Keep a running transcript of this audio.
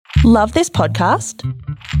Love this podcast?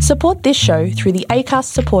 Support this show through the Acast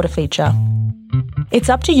supporter feature. It's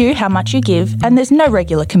up to you how much you give, and there's no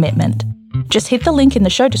regular commitment. Just hit the link in the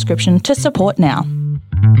show description to support now.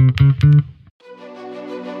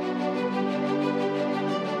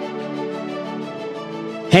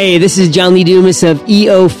 Hey, this is John Lee Dumas of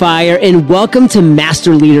EO Fire, and welcome to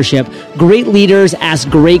Master Leadership. Great leaders ask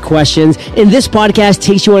great questions, and this podcast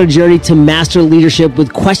takes you on a journey to master leadership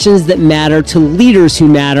with questions that matter to leaders who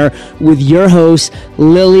matter with your host,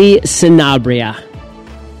 Lily Sanabria.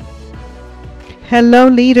 Hello,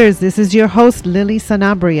 leaders. This is your host, Lily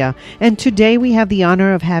Sanabria, and today we have the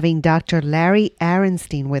honor of having Dr. Larry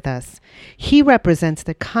Aronstein with us. He represents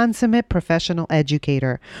the consummate professional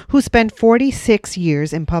educator who spent 46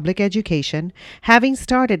 years in public education, having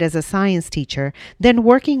started as a science teacher, then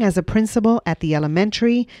working as a principal at the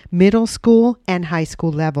elementary, middle school, and high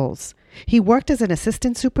school levels. He worked as an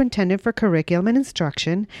assistant superintendent for curriculum and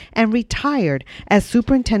instruction and retired as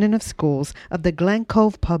superintendent of schools of the Glen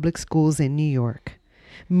Cove Public Schools in New York.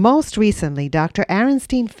 Most recently, Dr.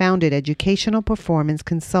 Aronstein founded Educational Performance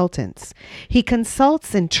Consultants. He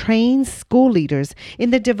consults and trains school leaders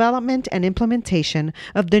in the development and implementation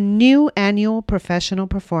of the new annual Professional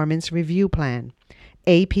Performance Review Plan,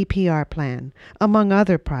 APPR plan, among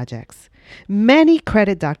other projects. Many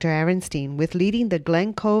credit Dr. Aronstein with leading the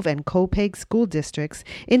Glen Cove and Copeg school districts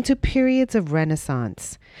into periods of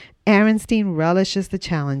renaissance. Aronstein relishes the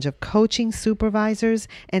challenge of coaching supervisors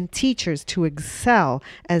and teachers to excel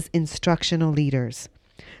as instructional leaders.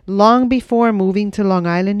 Long before moving to Long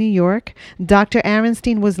Island, New York, Dr.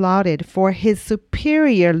 Aronstein was lauded for his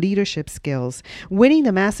superior leadership skills, winning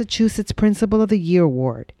the Massachusetts Principal of the Year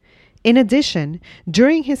Award. In addition,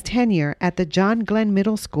 during his tenure at the John Glenn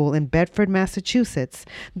Middle School in Bedford, Massachusetts,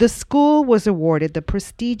 the school was awarded the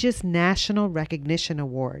prestigious National Recognition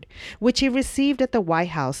Award, which he received at the White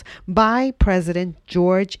House by President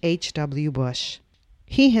George H.W. Bush.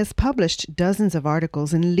 He has published dozens of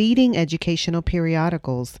articles in leading educational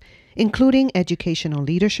periodicals, including Educational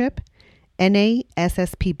Leadership,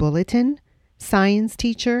 NASSP Bulletin, Science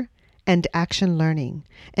Teacher, and Action Learning,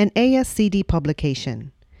 an ASCD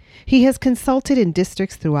publication. He has consulted in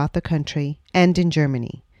districts throughout the country and in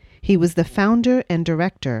Germany. He was the founder and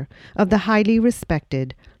director of the highly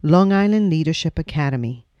respected Long Island Leadership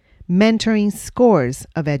Academy, mentoring scores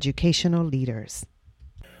of educational leaders.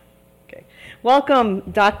 Okay.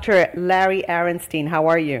 Welcome, Dr. Larry Aronstein. How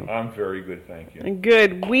are you? I'm very good, thank you.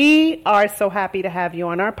 Good. We are so happy to have you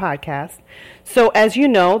on our podcast. So as you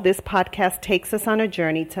know, this podcast takes us on a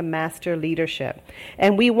journey to master leadership.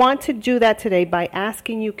 And we want to do that today by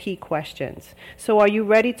asking you key questions. So are you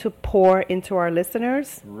ready to pour into our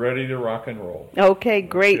listeners? Ready to rock and roll. Okay,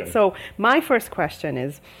 great. Okay. So my first question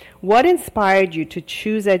is, what inspired you to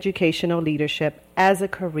choose educational leadership as a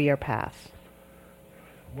career path?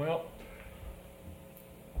 Well,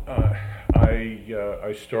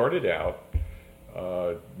 I started out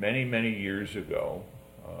many years ago,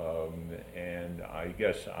 and I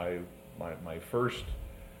guess my first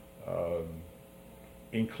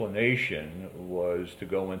inclination was to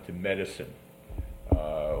go into medicine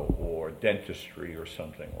or dentistry or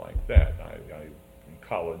something like that. In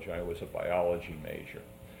college, I was a biology major,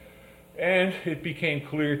 and it became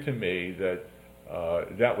clear to me that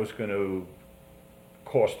that was going to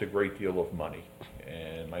cost a great deal of money,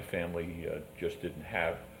 and my family just didn't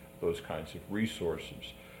have those kinds of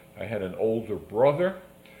resources. I had an older brother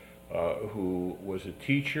who was a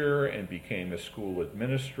teacher and became a school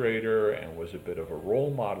administrator and was a bit of a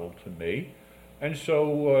role model to me. And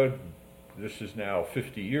so this is now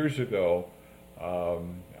 50 years ago,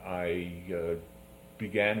 I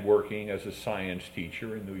began working as a science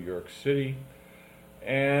teacher in New York City,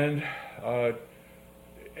 and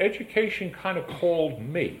education kind of called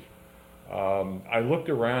me. I looked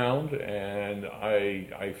around and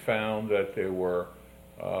I found that there were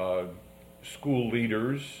school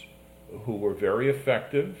leaders who were very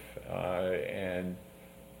effective and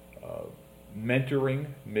mentoring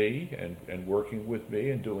me and working with me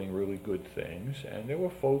and doing really good things. And there were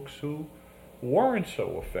folks who weren't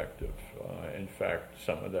so effective. In fact,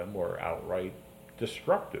 some of them were outright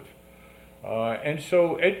destructive. And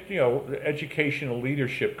so, educational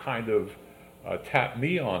leadership kind of tapped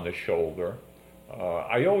me on the shoulder.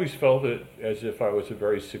 I always felt it as if I was a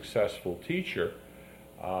very successful teacher,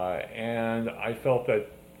 and I felt that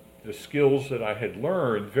the skills that I had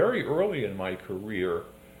learned very early in my career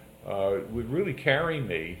would really carry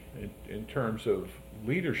me in terms of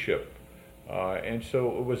leadership. And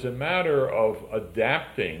so it was a matter of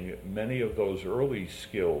adapting many of those early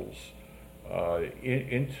skills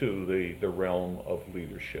into the realm of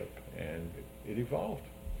leadership, and it evolved.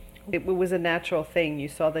 It was a natural thing. You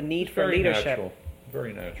saw the need for Very leadership. natural.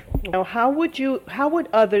 Very natural. Now, how would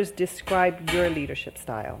others describe your leadership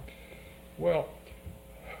style? Well,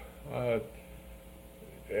 I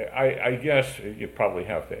guess you probably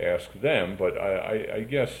have to ask them, but I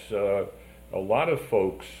guess a lot of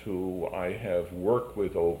folks who I have worked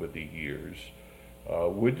with over the years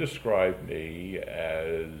would describe me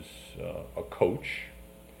as a coach,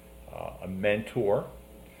 a mentor,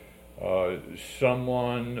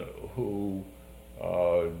 someone who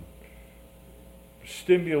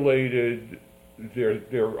stimulated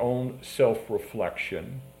their own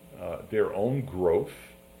self-reflection, their own growth.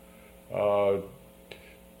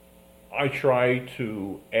 I try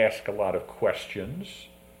to ask a lot of questions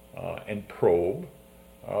and probe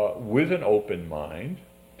with an open mind.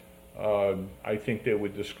 I think they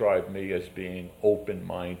would describe me as being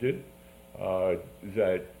open-minded,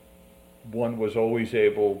 that one was always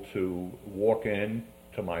able to walk in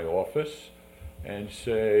to my office and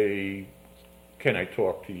say, "Can I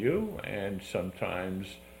talk to you?" and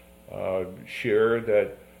sometimes share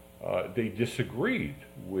that they disagreed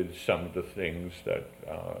with some of the things that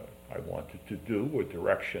I wanted to do or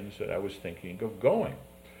directions that I was thinking of going.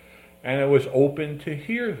 And I was open to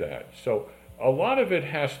hear that. So a lot of it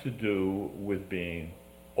has to do with being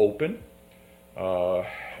open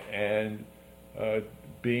and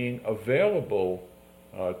being available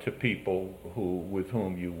to people with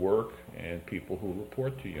whom you work and people who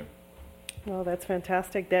report to you. Well, that's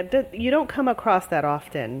fantastic. That you don't come across that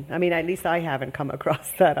often. I mean, at least I haven't come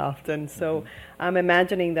across that often. So I'm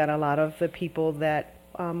imagining that a lot of the people that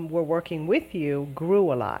were working with you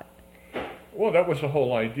grew a lot. Well, that was the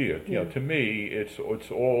whole idea. You know, to me,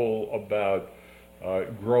 it's all about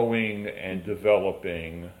growing and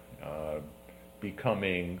developing,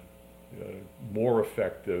 becoming more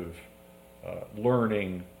effective,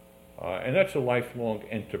 learning, and that's a lifelong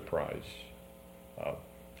enterprise.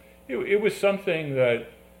 It was something that,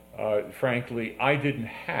 frankly, I didn't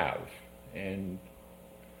have, and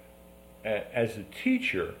as a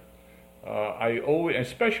teacher, I always,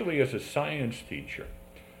 especially as a science teacher,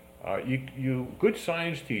 good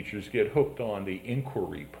science teachers get hooked on the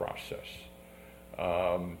inquiry process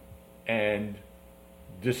and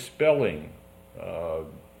dispelling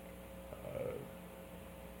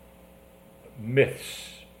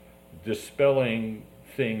myths, dispelling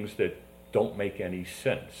things that don't make any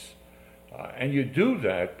sense. And you do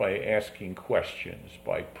that by asking questions,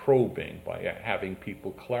 by probing, by having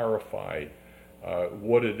people clarify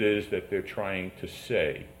what it is that they're trying to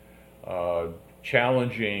say,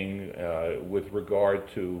 challenging with regard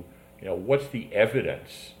to, what's the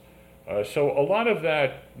evidence. So a lot of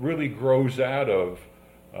that really grows out of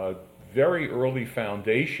very early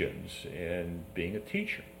foundations in being a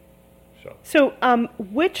teacher. So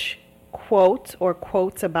which quote or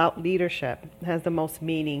quotes about leadership has the most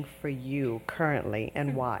meaning for you currently,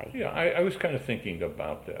 and why? Yeah, I was kind of thinking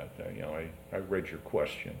about that. I read your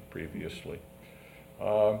question previously.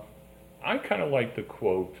 I kind of like the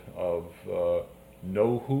quote of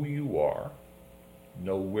know who you are,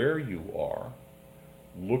 know where you are,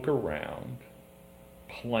 look around,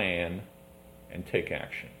 plan, and take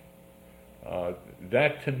action.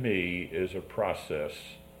 That to me is a process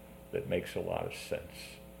that makes a lot of sense.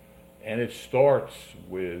 And it starts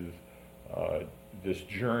with this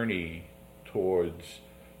journey towards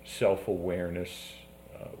self-awareness,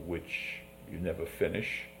 which you never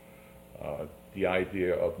finish, the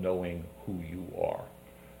idea of knowing who you are.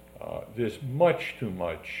 There's much too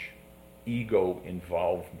much ego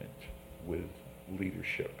involvement with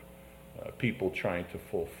leadership. People trying to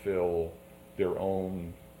fulfill their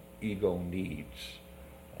own ego needs.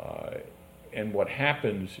 And what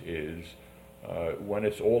happens is, when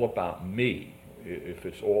it's all about me, if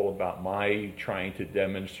it's all about my trying to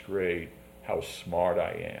demonstrate how smart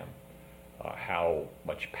I am, how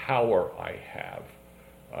much power I have,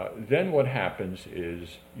 then what happens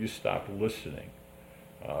is you stop listening.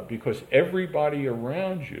 Because everybody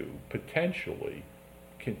around you potentially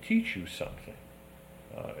can teach you something.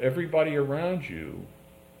 Everybody around you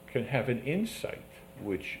can have an insight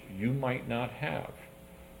which you might not have.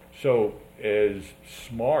 So as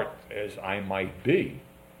smart as I might be,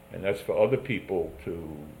 and that's for other people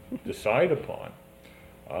to decide upon,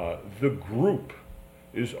 the group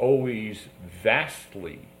is always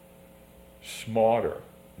vastly smarter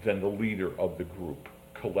than the leader of the group,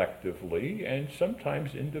 collectively and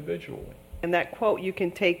sometimes individually. And that quote you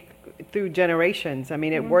can take through generations. I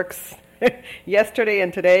mean, it works yesterday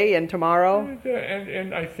and today and tomorrow.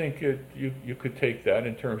 And I think you could take that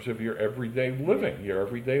in terms of your everyday living, your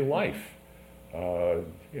everyday life.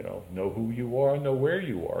 Know who you are, know where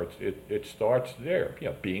you are. It starts there.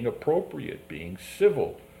 Being appropriate, being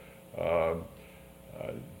civil.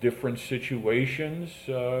 Different situations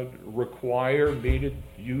require me to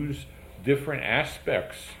use different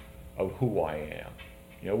aspects of who I am.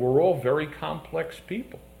 We're all very complex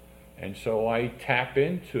people. And so I tap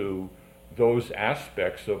into those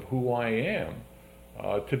aspects of who I am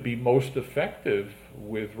to be most effective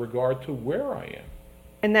with regard to where I am.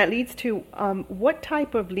 And that leads to what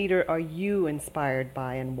type of leader are you inspired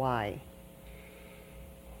by and why?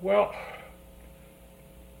 Well,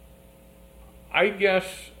 I guess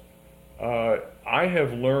I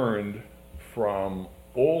have learned from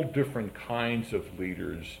all different kinds of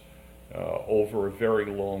leaders over a very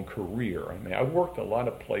long career. I mean, I've worked a lot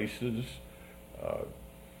of places, a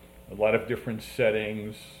lot of different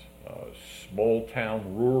settings, small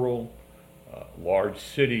town, rural, large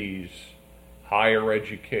cities, higher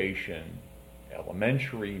education,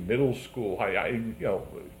 elementary, middle school.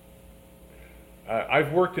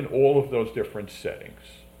 I've worked in all of those different settings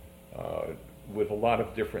with a lot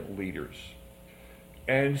of different leaders.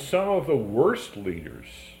 And some of the worst leaders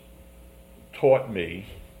taught me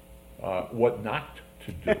what not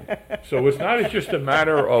to do. So it's not just a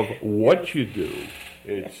matter of what you do,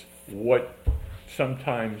 it's what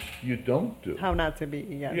sometimes you don't do. How not to be,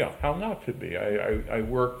 yes. Yeah, how not to be. I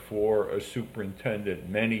worked for a superintendent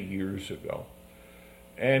many years ago,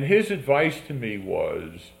 and his advice to me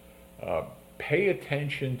was pay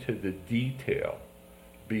attention to the detail,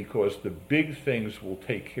 because the big things will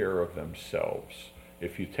take care of themselves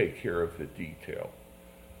if you take care of the detail.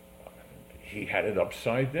 He had it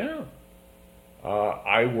upside down.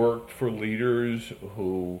 I worked for leaders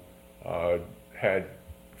who had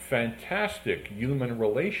fantastic human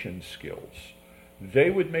relation skills. They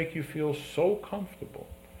would make you feel so comfortable.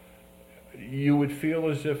 You would feel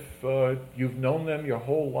as if you've known them your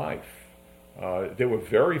whole life. They were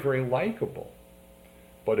very, very likable.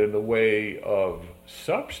 But in the way of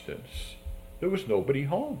substance, there was nobody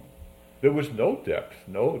home. There was no depth,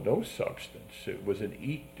 no substance. It was an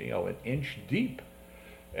inch deep.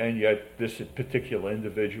 And yet this particular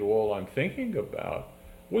individual I'm thinking about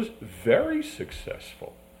was very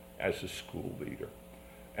successful as a school leader.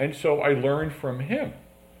 And so I learned from him.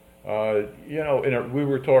 We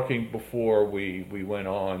were talking before we went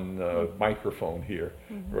on microphone here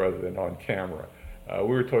rather than on camera. We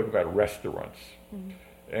were talking about restaurants.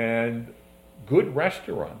 And good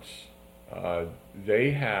restaurants,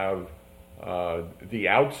 they have the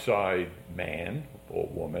outside man or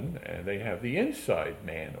woman, and they have the inside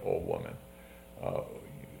man or woman.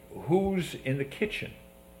 Who's in the kitchen,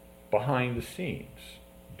 behind the scenes,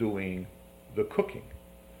 doing the cooking?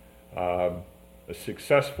 A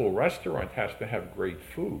successful restaurant has to have great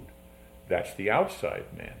food. That's the outside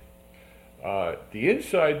man. The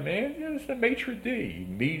inside man is the maitre d',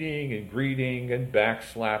 meeting and greeting and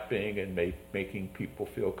backslapping and making people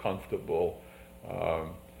feel comfortable.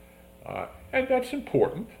 And that's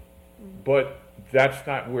important, but that's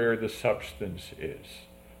not where the substance is.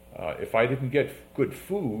 If I didn't get good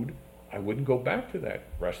food, I wouldn't go back to that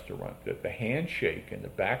restaurant. That the handshake and the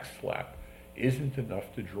backslap isn't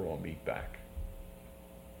enough to draw me back.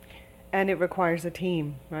 And it requires a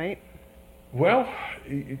team, right? Well,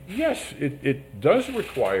 yes, it does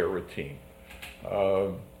require a team.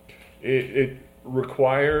 It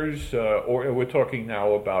requires, or we're talking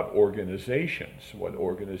now about organizations, what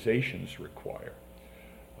organizations require.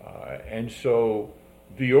 And so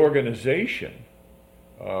the organization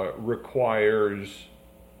requires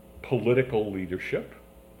political leadership.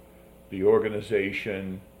 The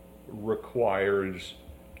organization requires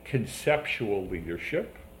conceptual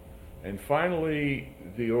leadership. And finally,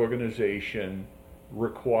 the organization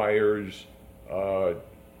requires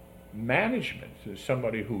management,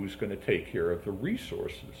 somebody who's going to take care of the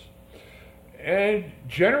resources. And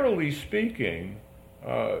generally speaking,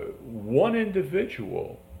 one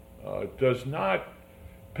individual does not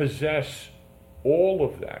possess all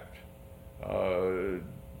of that.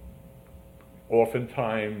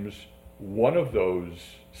 Oftentimes, one of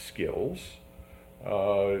those skills,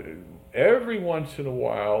 every once in a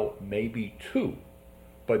while, maybe two,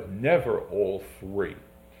 but never all three.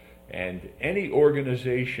 And any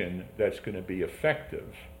organization that's going to be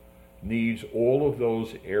effective needs all of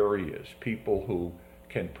those areas, people who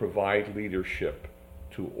can provide leadership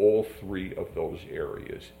to all three of those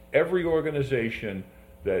areas. Every organization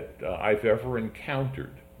that I've ever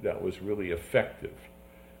encountered that was really effective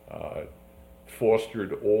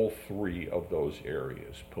fostered all three of those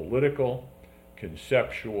areas: political,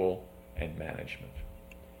 conceptual, and management.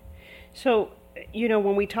 So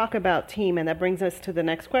when we talk about team, and that brings us to the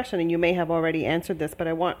next question, and you may have already answered this, but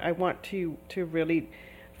I want to really,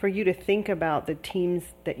 for you to think about the teams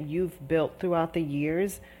that you've built throughout the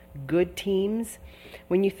years, good teams.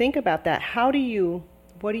 When you think about that, how do you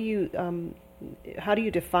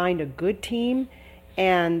define a good team,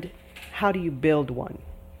 and how do you build one?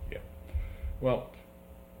 Yeah. Well,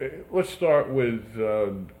 let's start with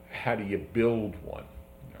how do you build one,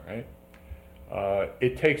 all right?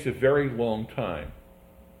 It takes a very long time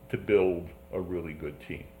to build a really good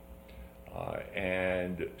team.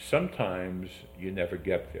 And sometimes you never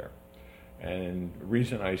get there. And the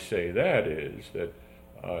reason I say that is that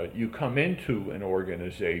you come into an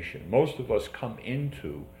organization, most of us come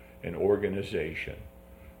into an organization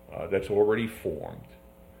that's already formed,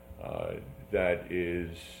 that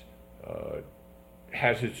is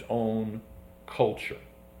has its own culture.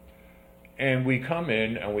 And we come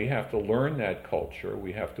in and we have to learn that culture,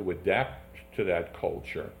 we have to adapt to that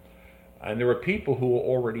culture, and there are people who are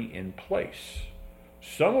already in place.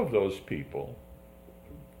 Some of those people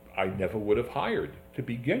I never would have hired to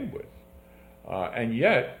begin with. And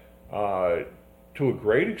yet, to a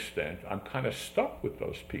great extent, I'm kind of stuck with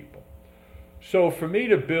those people. So for me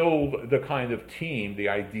to build the kind of team, the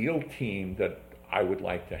ideal team that I would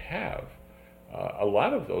like to have, a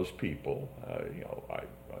lot of those people,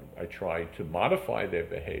 I try to modify their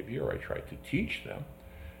behavior, I try to teach them,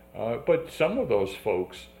 but some of those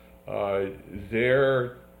folks,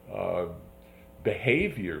 their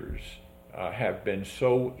behaviors have been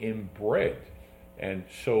so inbred and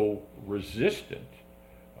so resistant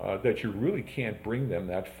that you really can't bring them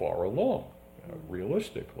that far along,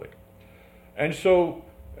 realistically. And so,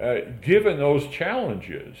 given those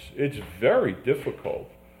challenges, it's very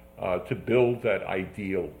difficult to build that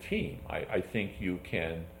ideal team. I think you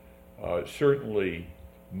can certainly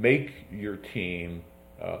make your team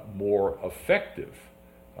more effective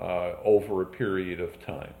over a period of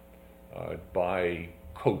time by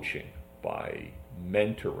coaching, by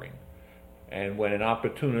mentoring. And when an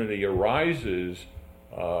opportunity arises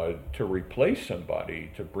to replace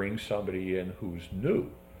somebody, to bring somebody in who's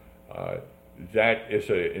new, that is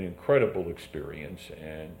an incredible experience,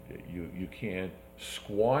 and you can't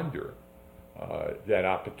squander that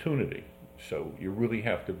opportunity. So you really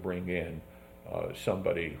have to bring in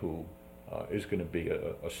somebody who is going to be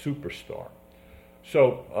a superstar.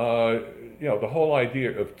 So, the whole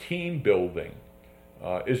idea of team building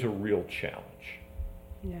is a real challenge.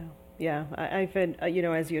 Yeah. I've been,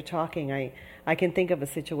 as you're talking, I can think of a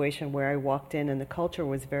situation where I walked in and the culture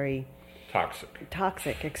was very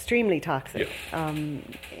toxic, extremely toxic. Yeah.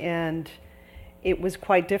 And it was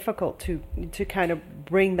quite difficult to kind of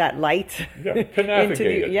bring that light to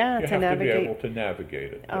navigate it. Yeah, you to have navigate. To be able to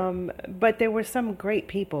navigate it. Yeah. But there were some great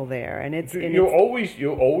people there, and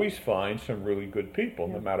you'll always find some really good people,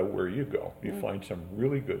 no matter where you go. You find some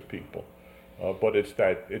really good people, but it's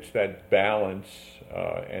that balance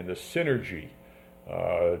and the synergy,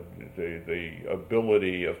 the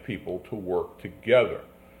ability of people to work together,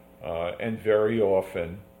 and very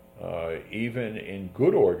often, even in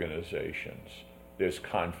good organizations, there's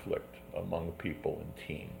conflict among people and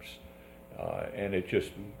teams, and it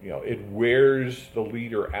just it wears the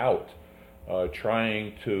leader out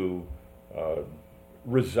trying to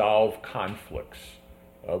resolve conflicts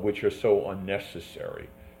which are so unnecessary.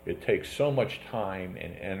 It takes so much time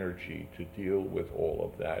and energy to deal with all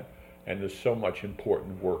of that, and there's so much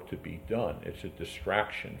important work to be done. It's a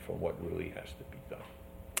distraction from what really has to be done.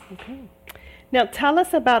 Okay. Now, tell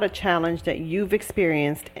us about a challenge that you've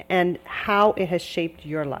experienced and how it has shaped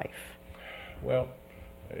your life. Well,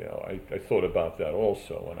 I thought about that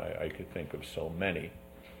also, and I could think of so many.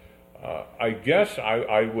 I guess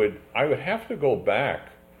I would have to go back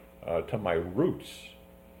to my roots.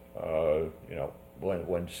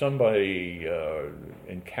 When somebody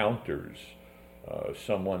encounters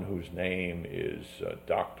someone whose name is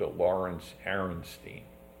Dr. Lawrence Aronstein.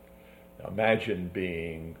 Now, imagine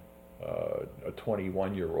being a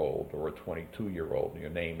 21-year-old or a 22-year-old, and your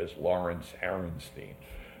name is Lawrence Aronstein.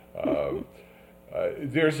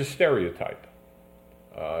 There's a stereotype.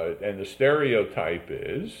 And the stereotype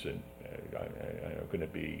is, and I'm going to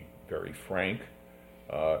be very frank,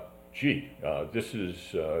 this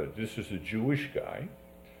is a Jewish guy.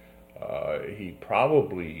 He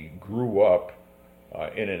probably grew up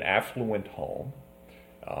in an affluent home,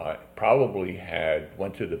 probably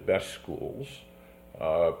went to the best schools,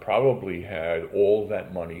 probably had all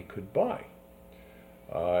that money could buy.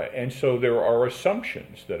 And so there are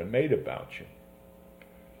assumptions that are made about you.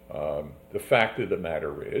 The fact of the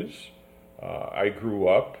matter is, I grew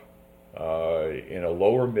up in a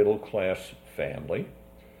lower middle class family.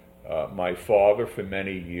 My father, for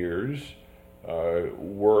many years,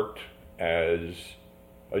 worked as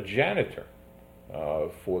a janitor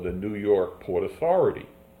for the New York Port Authority.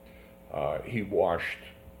 He washed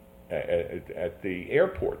at the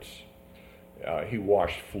airports. He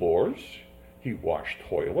washed floors. He washed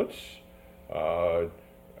toilets.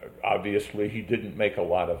 Obviously, he didn't make a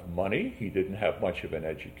lot of money. He didn't have much of an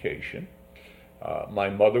education. My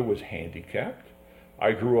mother was handicapped.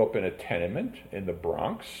 I grew up in a tenement in the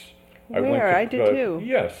Bronx. I did too.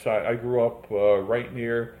 Yes, I grew up right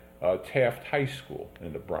near Taft High School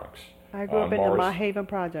in the Bronx. I grew up in the Mahaven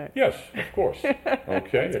Project. Yes, of course.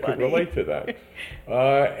 Okay, I could relate to that.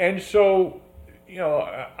 And so,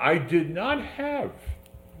 I did not have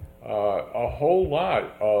a whole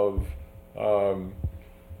lot of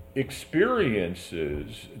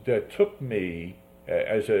experiences that took me,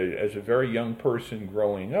 as a very young person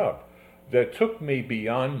growing up, that took me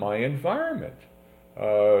beyond my environment.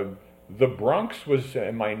 The Bronx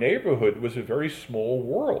and my neighborhood was a very small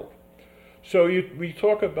world. So we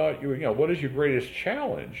talk about what is your greatest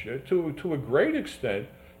challenge? To a great extent,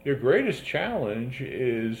 your greatest challenge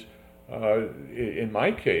is, in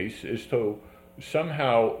my case, is to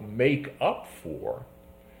somehow make up for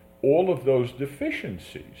all of those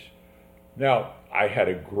deficiencies. Now, I had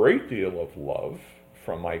a great deal of love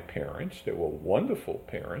from my parents. They were wonderful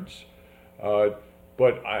parents.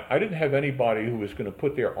 But I didn't have anybody who was going to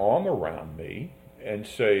put their arm around me and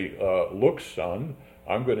say, look, son,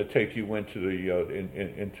 I'm going to take you into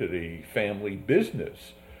the family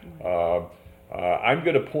business. I'm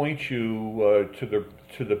going to point you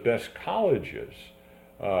to the best colleges.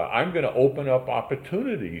 I'm going to open up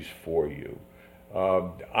opportunities for you.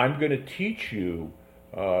 I'm going to teach you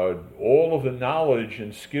all of the knowledge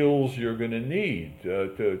and skills you're going to need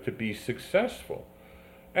to be successful.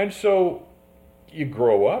 And so you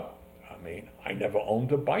grow up. I never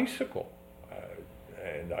owned a bicycle.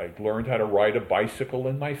 And I learned how to ride a bicycle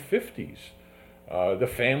in my 50s. The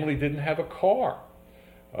family didn't have a car.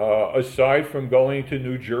 Aside from going to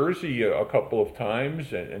New Jersey a couple of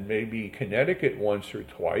times and maybe Connecticut once or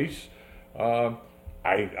twice, I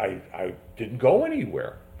didn't go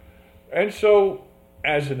anywhere. And so,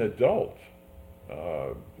 as an adult,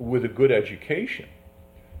 with a good education,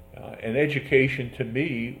 and education to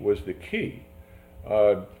me was the key,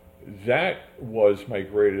 that was my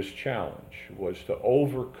greatest challenge, was to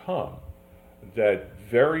overcome that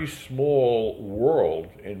very small world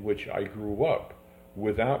in which I grew up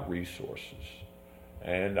without resources.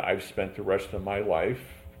 And I've spent the rest of my life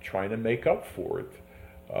trying to make up for it.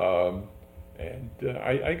 I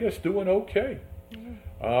guess doing okay.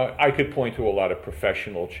 I could point to a lot of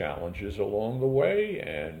professional challenges along the way,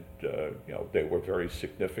 and they were very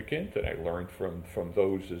significant, and I learned from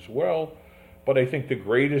those as well. But I think the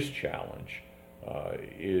greatest challenge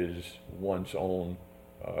is one's own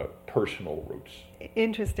personal roots.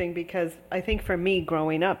 Interesting, because I think for me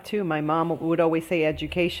growing up too, my mom would always say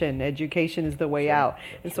education is the way out.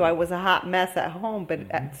 And so I was a hot mess at home, but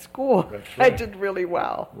at school I did really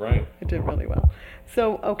well. Right. I did really well.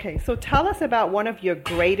 So, okay, so tell us about one of your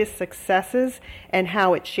greatest successes and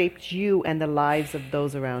how it shaped you and the lives of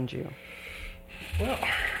those around you. Well,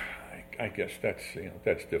 I guess that's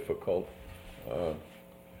difficult.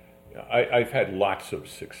 I've had lots of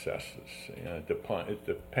successes. It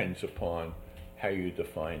depends upon how you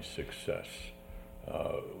define success.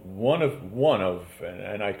 One of,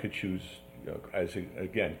 and I could choose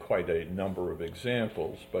again quite a number of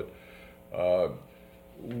examples, but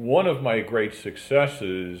one of my great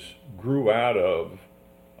successes grew out of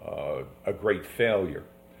a great failure,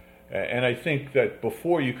 and I think that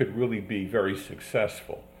before you could really be very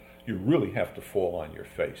successful, you really have to fall on your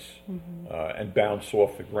face and bounce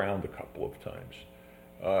off the ground a couple of times.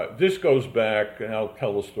 This goes back, and I'll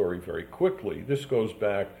tell the story very quickly. This goes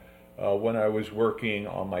back when I was working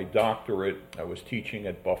on my doctorate. I was teaching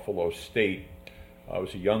at Buffalo State. I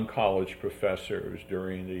was a young college professor. It was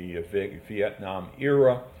during the Vietnam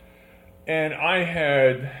era. And I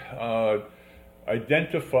had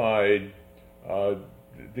identified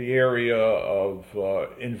the area of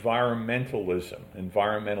environmentalism,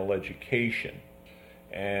 environmental education,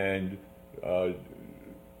 and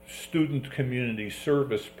student community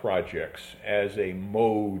service projects as a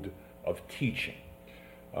mode of teaching.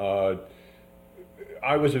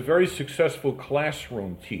 I was a very successful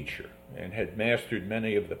classroom teacher and had mastered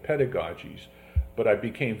many of the pedagogies, but I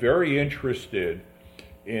became very interested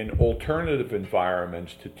in alternative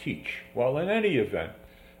environments to teach. Well, in any event,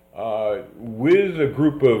 with a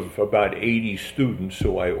group of about 80 students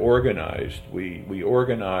who I organized, we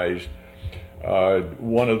organized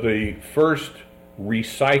one of the first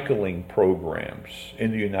recycling programs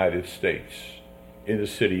in the United States, in the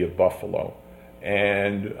city of Buffalo,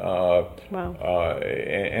 and and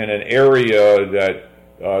an area that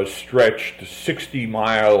stretched 60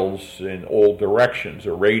 miles in all directions,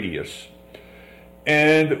 a radius.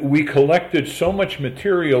 And we collected so much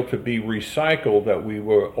material to be recycled that we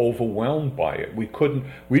were overwhelmed by it. We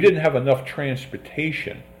didn't have enough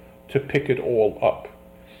transportation to pick it all up.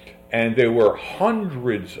 And there were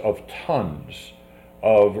hundreds of tons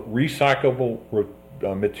of recyclable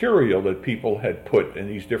material that people had put in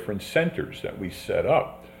these different centers that we set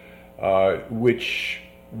up, which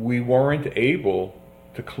we weren't able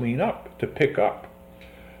to clean up, to pick up.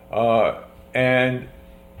 And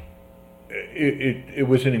it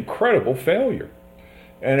was an incredible failure.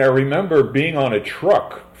 And I remember being on a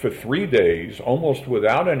truck for 3 days, almost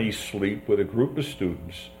without any sleep, with a group of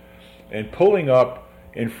students, and pulling up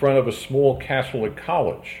in front of a small Catholic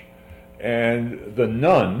college. And the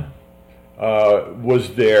nun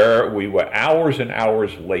was there. We were hours and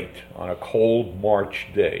hours late on a cold March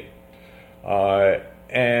day.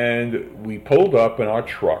 And we pulled up in our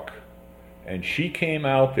truck, and she came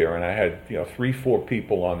out there, and I had 3-4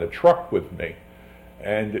 people on the truck with me.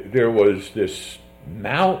 And there was this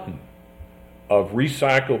mountain of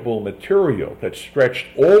recyclable material that stretched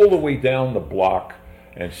all the way down the block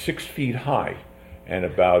and 6 feet high and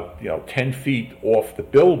about 10 feet off the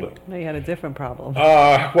building. No, you had a different problem.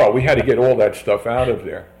 Well, we had to get all that stuff out of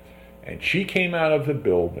there. And she came out of the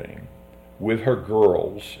building with her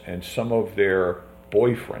girls and some of their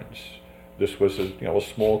boyfriends. This was a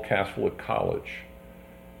small Catholic college.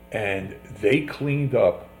 And they cleaned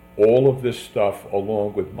up all of this stuff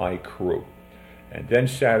along with my crew. And then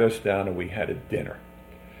sat us down and we had a dinner.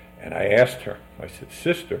 And I asked her, I said,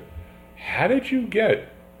 "Sister, how did you get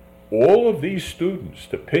all of these students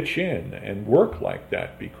to pitch in and work like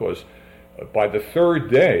that?" Because by the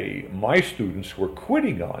third day, my students were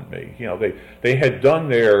quitting on me. They had done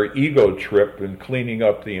their ego trip in cleaning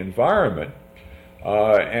up the environment.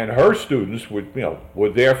 And her students were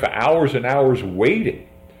there for hours and hours waiting.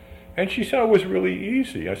 And she said it was really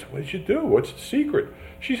easy. I said, "What did you do? What's the secret?"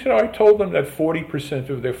 She said, "I told them that 40%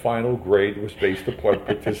 of their final grade was based upon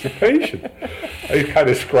participation." I kind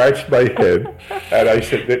of scratched my head, and I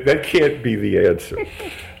said, that can't be the answer.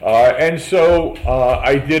 And so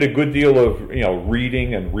I did a good deal of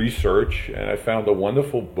reading and research, and I found a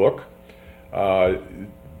wonderful book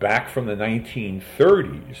back from the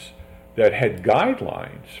 1930s that had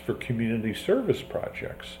guidelines for community service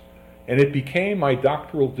projects. And it became my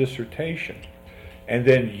doctoral dissertation. And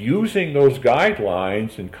then using those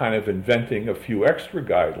guidelines and kind of inventing a few extra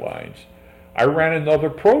guidelines, I ran another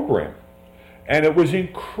program. And it was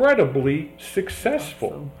incredibly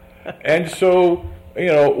successful. Awesome. And so,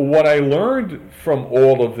 what I learned from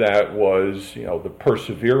all of that was, the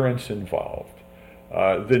perseverance involved,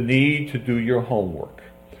 the need to do your homework,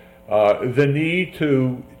 the need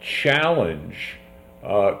to challenge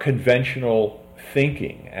conventional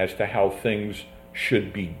thinking as to how things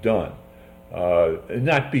should be done.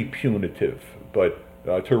 Not be punitive, but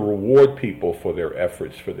to reward people for their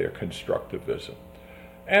efforts, for their constructivism.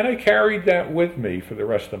 And I carried that with me for the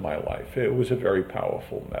rest of my life. It was a very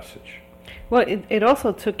powerful message. Well, it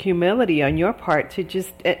also took humility on your part to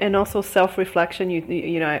and also self-reflection.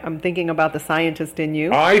 I'm thinking about the scientist in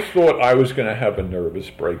you. I thought I was going to have a nervous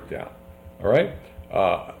breakdown. All right.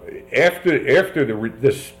 After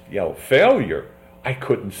this failure, I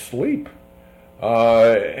couldn't sleep,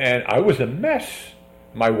 and I was a mess.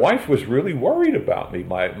 My wife was really worried about me,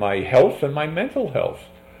 my health and my mental health.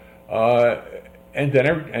 And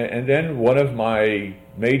then one of my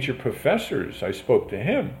major professors, I spoke to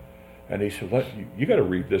him, and he said, "You got to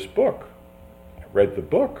read this book." I read the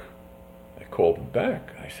book. I called him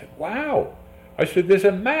back. I said, "Wow!" I said, "There's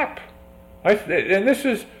a map." And this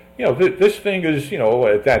is, this thing is,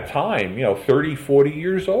 at that time, 30, 40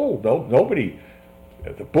 years old. Nobody,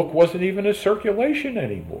 the book wasn't even in circulation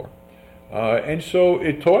anymore. And so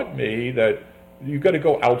it taught me that you've got to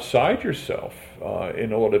go outside yourself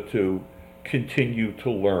in order to continue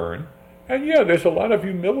to learn. And there's a lot of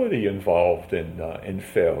humility involved in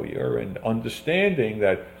failure, and understanding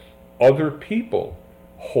that other people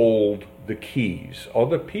hold the keys,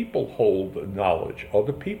 other people hold the knowledge,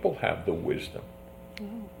 other people have the wisdom.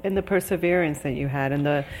 And the perseverance that you had, and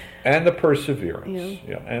the perseverance,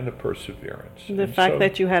 and the perseverance. The fact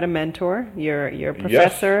that you had a mentor, your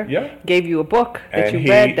professor, gave you a book that you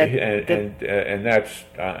read. And that's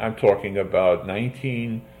I'm talking about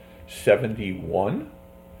 1971,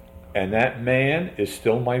 and that man is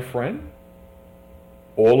still my friend.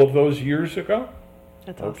 All of those years ago.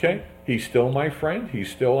 That's awesome. Okay, he's still my friend. He's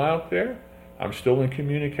still out there. I'm still in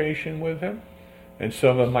communication with him. And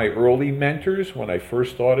some of my early mentors, when I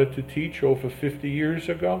first started to teach over 50 years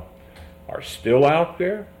ago, are still out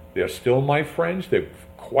there. They're still my friends. They're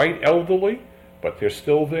quite elderly, but they're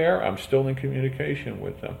still there. I'm still in communication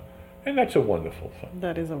with them. And that's a wonderful thing.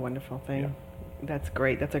 That is a wonderful thing. Yeah. That's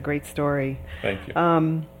great. That's a great story. Thank you.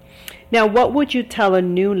 Now, what would you tell a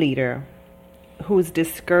new leader who's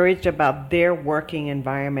discouraged about their working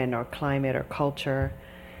environment or climate or culture?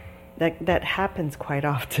 That happens quite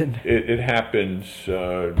often. It happens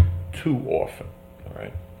too often. All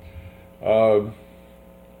right.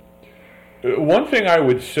 One thing I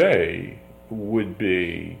would say would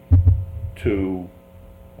be to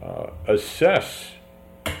assess.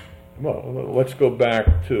 Well, let's go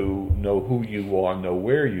back to know who you are, know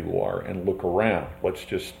where you are, and look around. Let's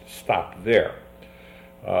just stop there.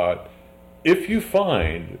 If you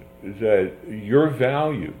find that your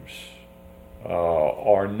values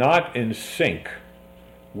are not in sync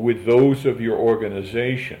with those of your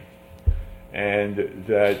organization, and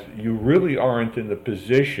that you really aren't in the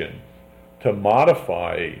position to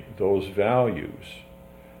modify those values,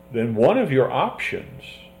 then one of your options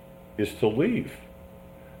is to leave.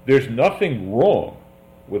 There's nothing wrong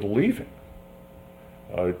with leaving.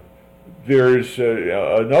 There's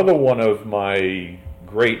another one of my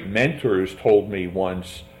great mentors told me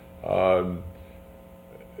once,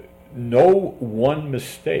 no one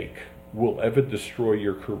mistake will ever destroy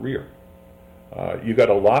your career. You got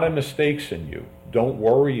a lot of mistakes in you. Don't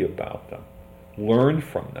worry about them. Learn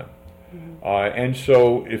from them. And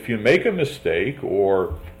so if you make a mistake,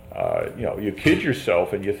 or you kid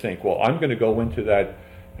yourself and you think, well, I'm going to go into that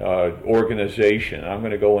organization, I'm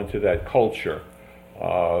going to go into that culture,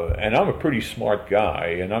 and I'm a pretty smart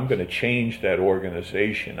guy, and I'm going to change that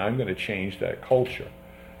organization, I'm going to change that culture,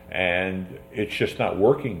 and it's just not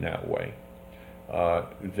working that way,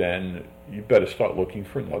 then you better start looking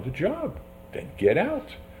for another job. Then get out.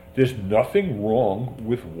 There's nothing wrong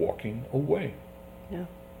with walking away. Yeah.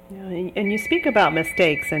 And you speak about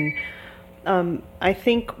mistakes, and I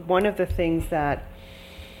think one of the things that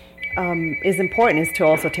is important is to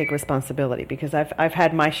also take responsibility, because I've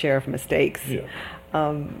had my share of mistakes. Yeah.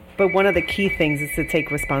 But one of the key things is to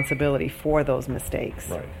take responsibility for those mistakes.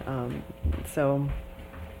 Right. So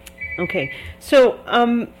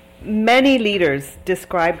many leaders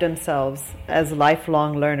describe themselves as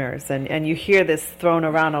lifelong learners, and you hear this thrown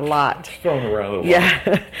around a lot. It's thrown around a lot.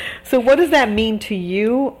 Yeah. So what does that mean to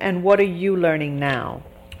you, and what are you learning now?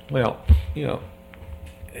 Well,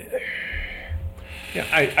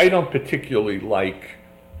 I don't particularly like,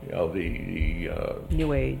 the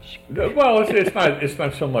New Age. well, it's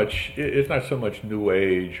not so much New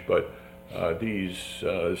Age, but these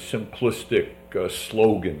simplistic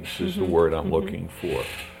slogans is the word I'm looking for.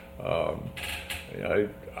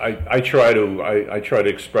 I try to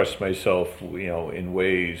express myself, in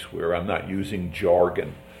ways where I'm not using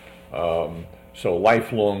jargon. So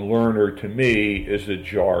lifelong learner to me is a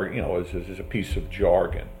is a piece of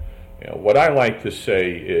jargon. What I like to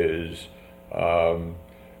say is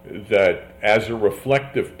that as a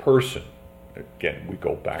reflective person, again, we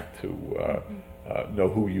go back to know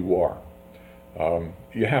who you are.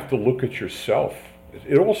 You have to look at yourself.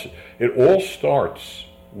 It all starts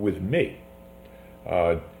with me,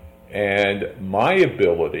 and my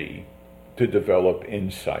ability to develop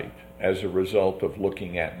insight as a result of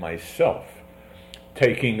looking at myself,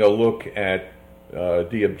 taking a look at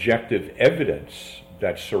the objective evidence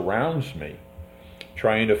that surrounds me,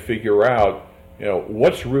 trying to figure out,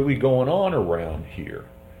 what's really going on around here,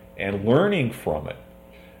 and learning from it,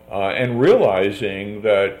 and realizing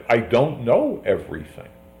that I don't know everything.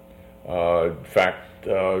 In fact,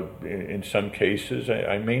 in some cases,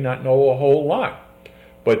 I may not know a whole lot,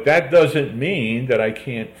 but that doesn't mean that I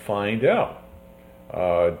can't find out,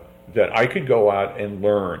 that I could go out and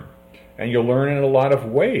learn. And you'll learn in a lot of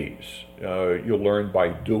ways. You'll learn by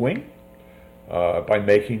doing, by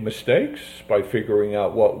making mistakes, by figuring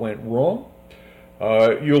out what went wrong.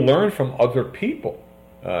 You'll learn from other people,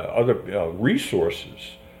 other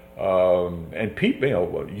resources, and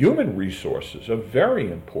people. Human resources are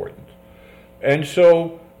very important. And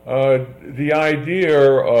so the idea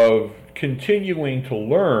of continuing to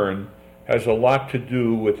learn has a lot to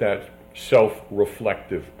do with that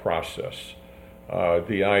self-reflective process.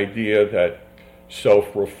 The idea that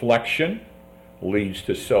self-reflection leads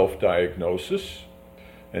to self-diagnosis,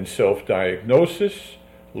 and self-diagnosis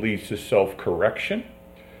leads to self-correction,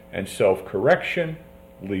 and self-correction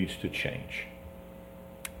leads to change.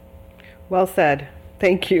 Well said.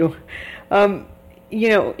 Thank you.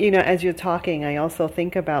 As you're talking, I also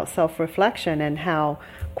think about self-reflection and how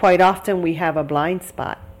quite often we have a blind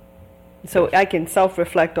spot So I can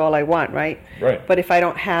self-reflect all I want, right? Right. But if I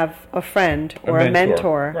don't have a friend or a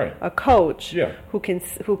mentor, right. a coach Yeah. who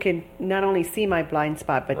can not only see my blind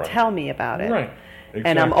spot but Right. tell me about it, Right.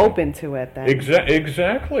 and I'm Exactly. open to it, then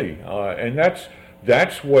Exactly, and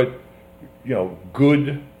that's what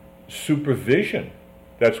good supervision.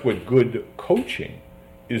 That's what good coaching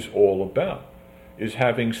is all about. Is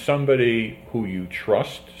having somebody who you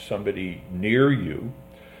trust, somebody near you,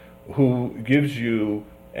 who gives you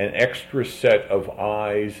an extra set of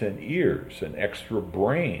eyes and ears, an extra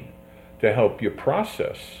brain to help you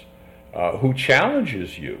process, who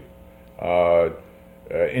challenges you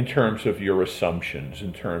in terms of your assumptions,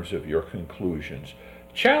 in terms of your conclusions.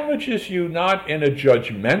 Challenges you not in a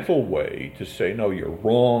judgmental way to say, no, you're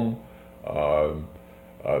wrong,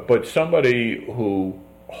 but somebody who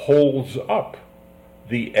holds up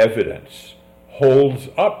the evidence, holds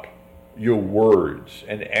up your words,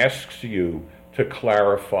 and asks you to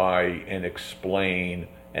clarify and explain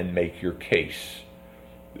and make your case.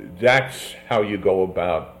 That's how you go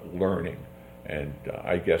about learning. And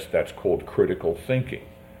I guess that's called critical thinking.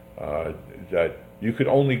 That you could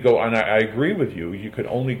only go, and I agree with you, you could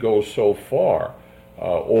only go so far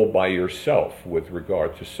all by yourself with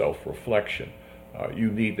regard to self-reflection.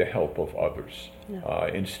 You need the help of others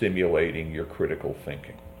in stimulating your critical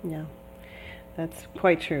thinking. Yeah, that's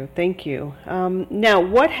quite true. Thank you. Now,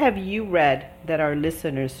 what have you read that our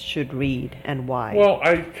listeners should read, and why? Well,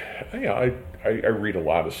 I read a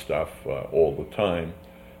lot of stuff all the time.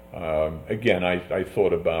 Again, I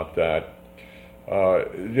thought about that.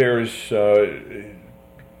 There's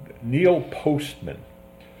Neil Postman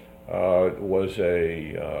was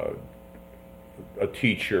a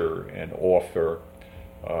teacher and author.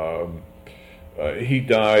 He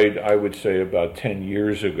died, I would say, about 10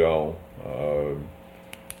 years ago.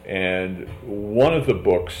 And one of the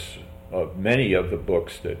books, many of the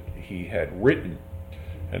books that he had written,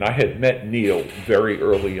 and I had met Neil very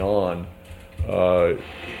early on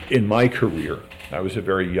in my career. I was a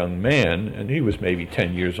very young man, and he was maybe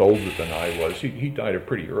 10 years older than I was. He died a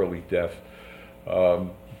pretty early death,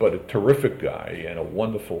 but a terrific guy and a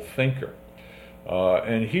wonderful thinker.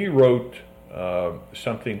 And he wrote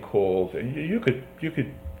something called, you could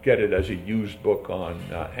get it as a used book on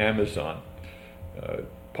Amazon.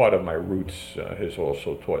 Part of my roots has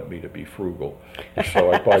also taught me to be frugal,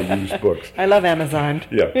 so I buy used books. I love Amazon.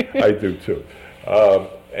 Yeah, I do too.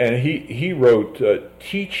 And he wrote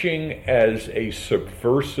Teaching as a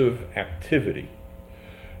Subversive Activity.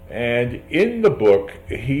 And in the book,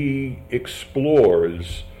 he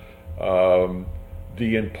explores the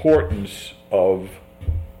importance of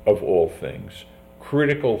all things,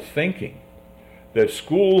 critical thinking, that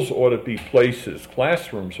schools ought to be places,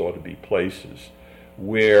 classrooms ought to be places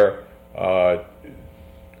where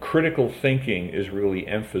critical thinking is really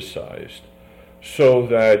emphasized, so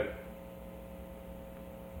that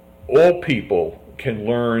all people can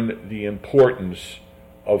learn the importance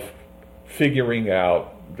of figuring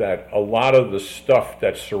out that a lot of the stuff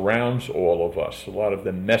that surrounds all of us, a lot of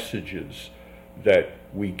the messages that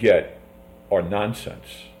we get are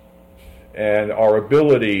nonsense. And our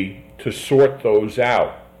ability to sort those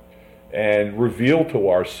out and reveal to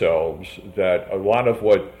ourselves that a lot of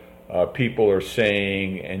what people are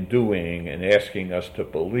saying and doing and asking us to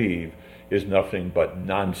believe is nothing but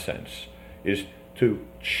nonsense, is to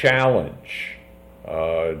challenge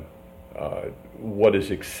what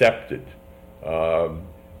is accepted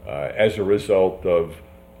as a result of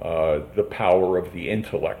the power of the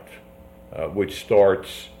intellect, which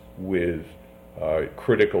starts with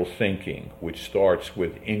critical thinking, which starts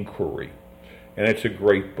with inquiry. And it's a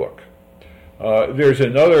great book. There's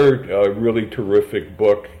another really terrific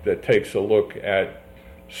book that takes a look at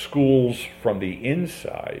schools from the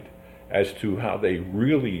inside as to how they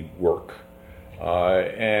really work.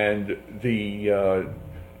 And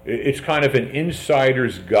it's kind of an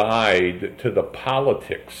insider's guide to the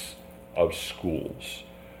politics of schools.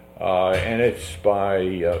 And it's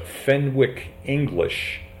by Fenwick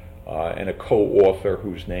English and a co-author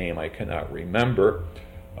whose name I cannot remember.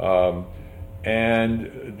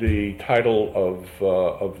 And the title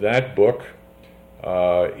of that book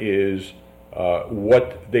is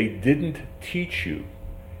What They Didn't Teach You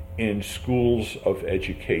in Schools of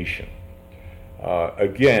Education.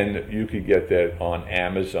 Again, you could get that on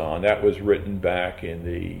Amazon. That was written back in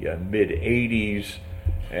the mid-'80s,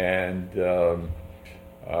 and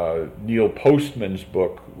Neil Postman's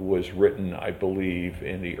book was written, I believe,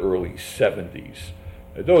 in the early '70s.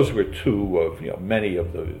 Those were two of many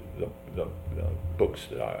of the books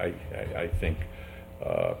that I think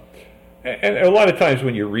And a lot of times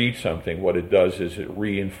when you read something, what it does is it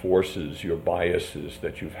reinforces your biases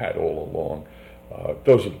that you've had all along.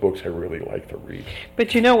 Those are the books I really like to read.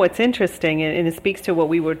 But you know what's interesting, and it speaks to what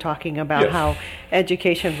we were talking about, Yes. how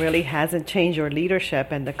education really hasn't changed, or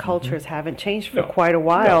leadership and the cultures haven't changed for No. quite a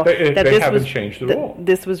while. No, they this haven't was, changed at all.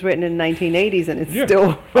 This was written in 1980s, and it's Yeah. still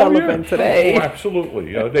Oh, yeah. relevant today. Oh,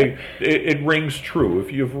 absolutely. It rings true.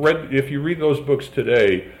 If you read those books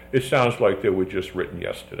today, it sounds like they were just written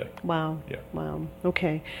yesterday. Wow. Yeah. Wow.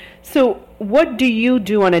 Okay. So, what do you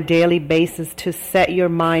do on a daily basis to set your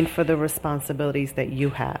mind for the responsibilities that you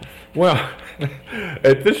have? Well,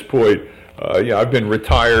 at this point, I've been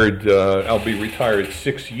retired. I'll be retired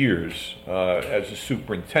 6 years as a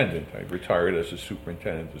superintendent. I retired as a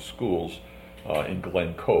superintendent of schools in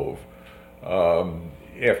Glen Cove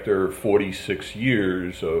after 46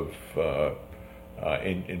 years of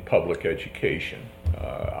in public education.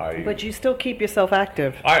 But you still keep yourself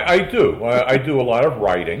active. I do. I do a lot of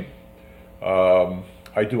writing.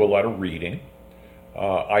 I do a lot of reading.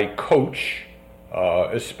 I coach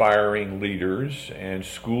aspiring leaders and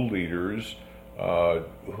school leaders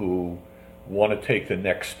who want to take the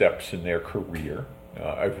next steps in their career.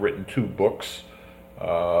 I've written 2 books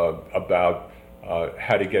about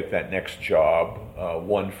how to get that next job,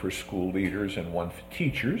 one for school leaders and one for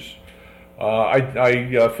teachers.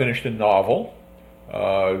 I finished a novel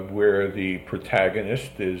where the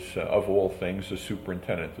protagonist is, of all things, a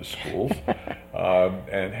superintendent of schools,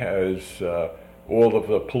 and has all of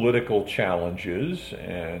the political challenges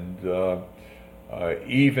and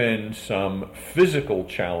even some physical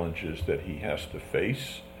challenges that he has to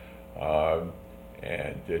face.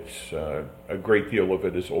 And it's a great deal of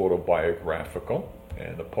it is autobiographical,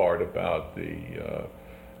 and the part about the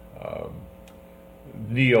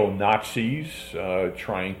neo-Nazis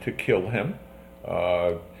trying to kill him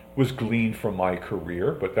was gleaned from my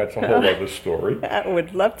career, but that's a whole other story. I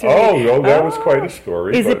would love to. Oh, no, that was quite a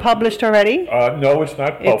story. Is it published already? No, it's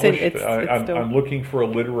not published. It's still... I'm looking for a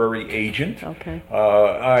literary agent. Okay.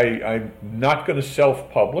 I'm not going to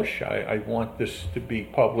self-publish. I want this to be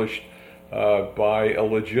published by a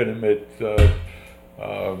legitimate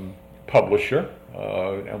publisher,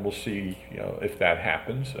 and we'll see if that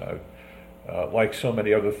happens. Like so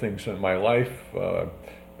many other things in my life,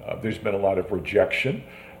 there's been a lot of rejection.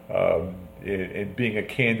 In being a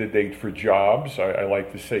candidate for jobs, I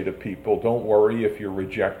like to say to people, don't worry if you're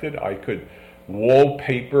rejected. I could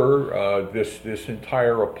wallpaper this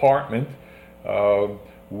entire apartment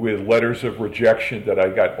with letters of rejection that I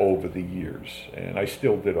got over the years, and I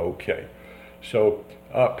still did okay. So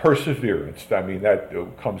perseverance, I mean, that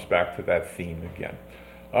comes back to that theme again.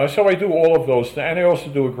 So I do all of those things, and I also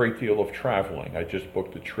do a great deal of traveling. I just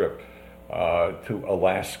booked a trip to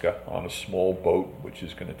Alaska on a small boat, which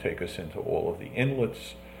is going to take us into all of the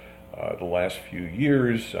inlets. The last few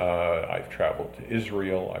years, I've traveled to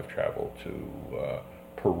Israel, I've traveled to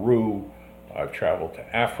Peru, I've traveled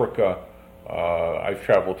to Africa, I've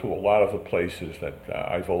traveled to a lot of the places that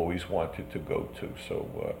I've always wanted to go to.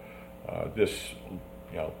 So this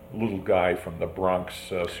little guy from the Bronx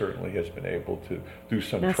certainly has been able to do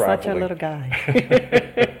some That's traveling. such a little guy.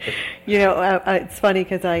 It's funny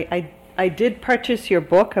because I did purchase your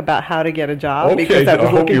book about how to get a job, Okay, because I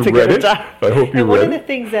was looking to get a job. I hope you And one read of it. the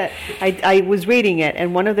things that I was reading it,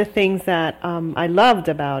 and one of the things that I loved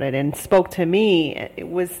about it and spoke to me, it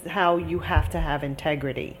was how you have to have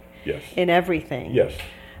integrity Yes. in everything. Yes.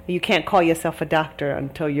 You can't call yourself a doctor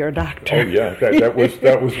until you're a doctor. Oh yeah, that was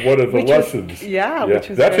one of the Which was- lessons. which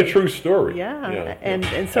was that's very- a true story. Yeah,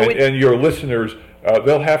 and so and your listeners,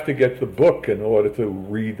 they'll have to get the book in order to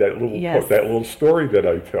read that little Yes. book, that little story that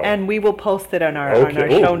I tell. And we will post it on our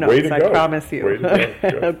Okay. show Oh, notes. way to I go. promise you. Way to go.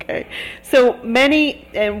 Good. Okay. So many,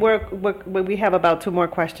 and we have about 2 more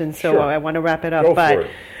questions, so Sure. I want to wrap it up. Go but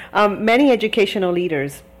for many educational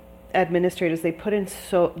leaders, administrators, they put in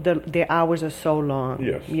their hours are so long.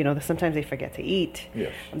 Yes. Sometimes they forget to eat.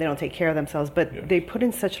 Yes. They don't take care of themselves, but Yes. they put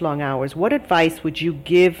in such long hours. What advice would you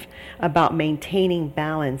give about maintaining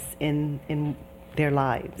balance in their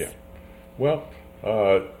lives? Yeah. Well,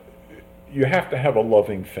 you have to have a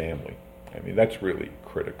loving family. I mean, that's really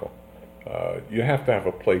critical. You have to have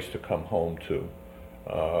a place to come home to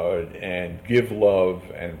and give love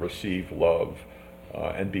and receive love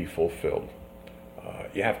and be fulfilled.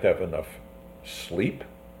 You have to have enough sleep,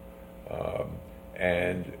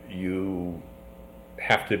 and you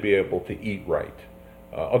have to be able to eat right.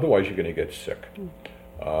 Otherwise, you're going to get sick.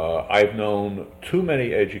 I've known too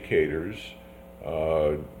many educators,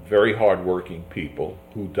 very hardworking people,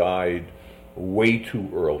 who died way too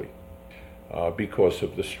early because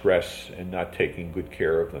of the stress and not taking good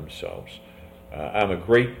care of themselves. I'm a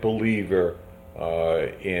great believer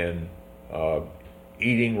in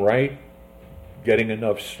eating right, getting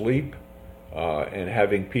enough sleep, and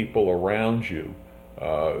having people around you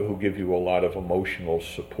who give you a lot of emotional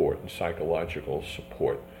support and psychological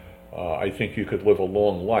support. I think you could live a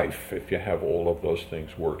long life if you have all of those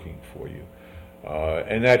things working for you,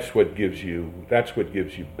 and that's what gives you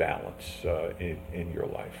balance in your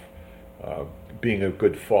life. Being a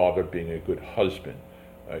good father, being a good husband,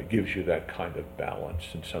 gives you that kind of balance,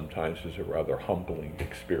 and sometimes is a rather humbling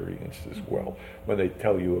experience as well when they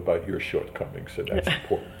tell you about your shortcomings, so that's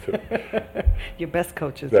important too. Your best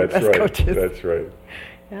coaches. That's your best right. Coaches. That's right.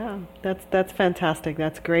 Yeah, that's fantastic.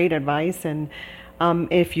 That's great advice. And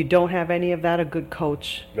if you don't have any of that, a good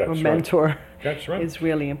coach or mentor That's right. is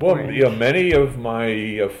really important. Well, many of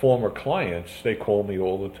my former clients, they call me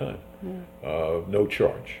all the time, no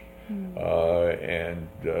charge. And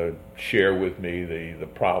share with me the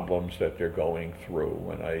problems that they're going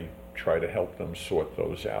through, and I try to help them sort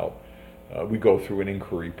those out. We go through an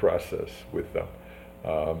inquiry process with them.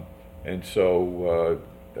 And so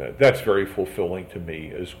that's very fulfilling to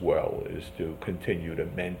me as well, is to continue to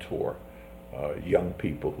mentor young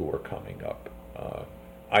people who are coming up.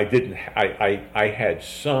 I had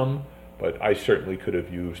some, but I certainly could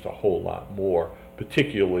have used a whole lot more,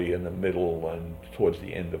 particularly in the middle and towards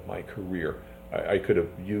the end of my career. I could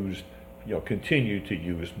have used, continued to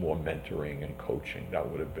use more mentoring and coaching. That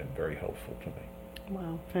would have been very helpful to me.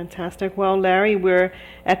 Wow, fantastic. Well, Larry, we're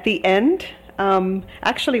at the end.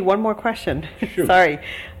 Actually, one more question. Sorry.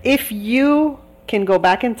 If you can go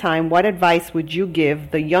back in time, what advice would you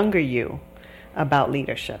give the younger you about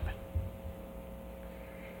leadership?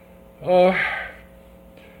 I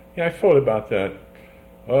thought about that.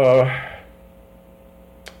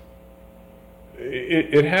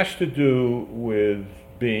 It has to do with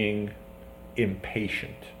being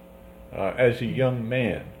impatient. As a young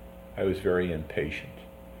man, I was very impatient,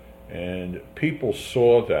 and people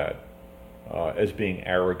saw that as being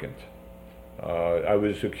arrogant. I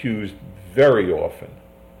was accused very often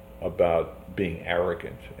about being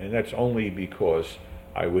arrogant, and that's only because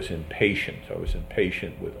I was impatient. I was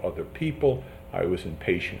impatient with other people. I was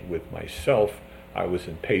impatient with myself. I was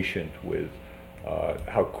impatient with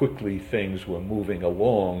how quickly things were moving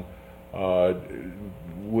along,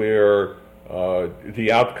 where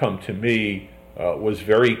the outcome to me was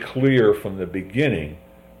very clear from the beginning,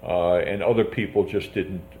 and other people just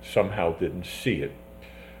didn't see it.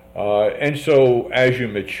 And so as you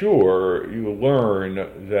mature, you learn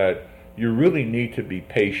that you really need to be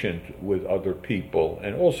patient with other people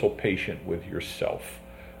and also patient with yourself,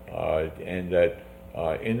 and that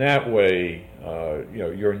in that way,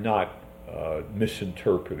 you're not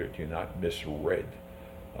misinterpreted, you're not misread.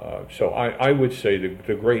 So I would say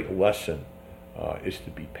the great lesson is to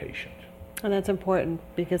be patient. And that's important,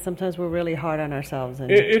 because sometimes we're really hard on ourselves. And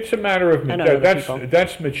it's a matter of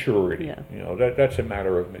that's maturity. Yeah. That's a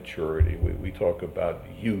matter of maturity. We talk about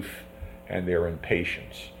youth and their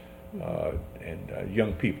impatience, and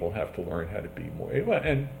young people have to learn how to be more.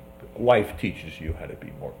 And life teaches you how to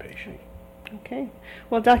be more patient. Okay.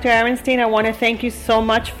 Well, Dr. Aronstein, I want to thank you so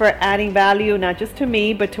much for adding value, not just to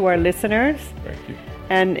me, but to our listeners. Thank you.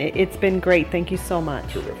 And it's been great. Thank you so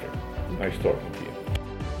much. Terrific. Nice talking to you.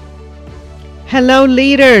 Hello,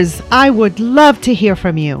 leaders. I would love to hear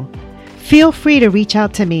from you. Feel free to reach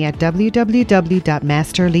out to me at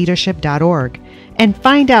www.masterleadership.org and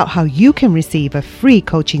find out how you can receive a free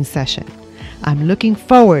coaching session. I'm looking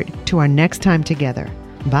forward to our next time together.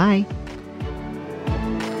 Bye.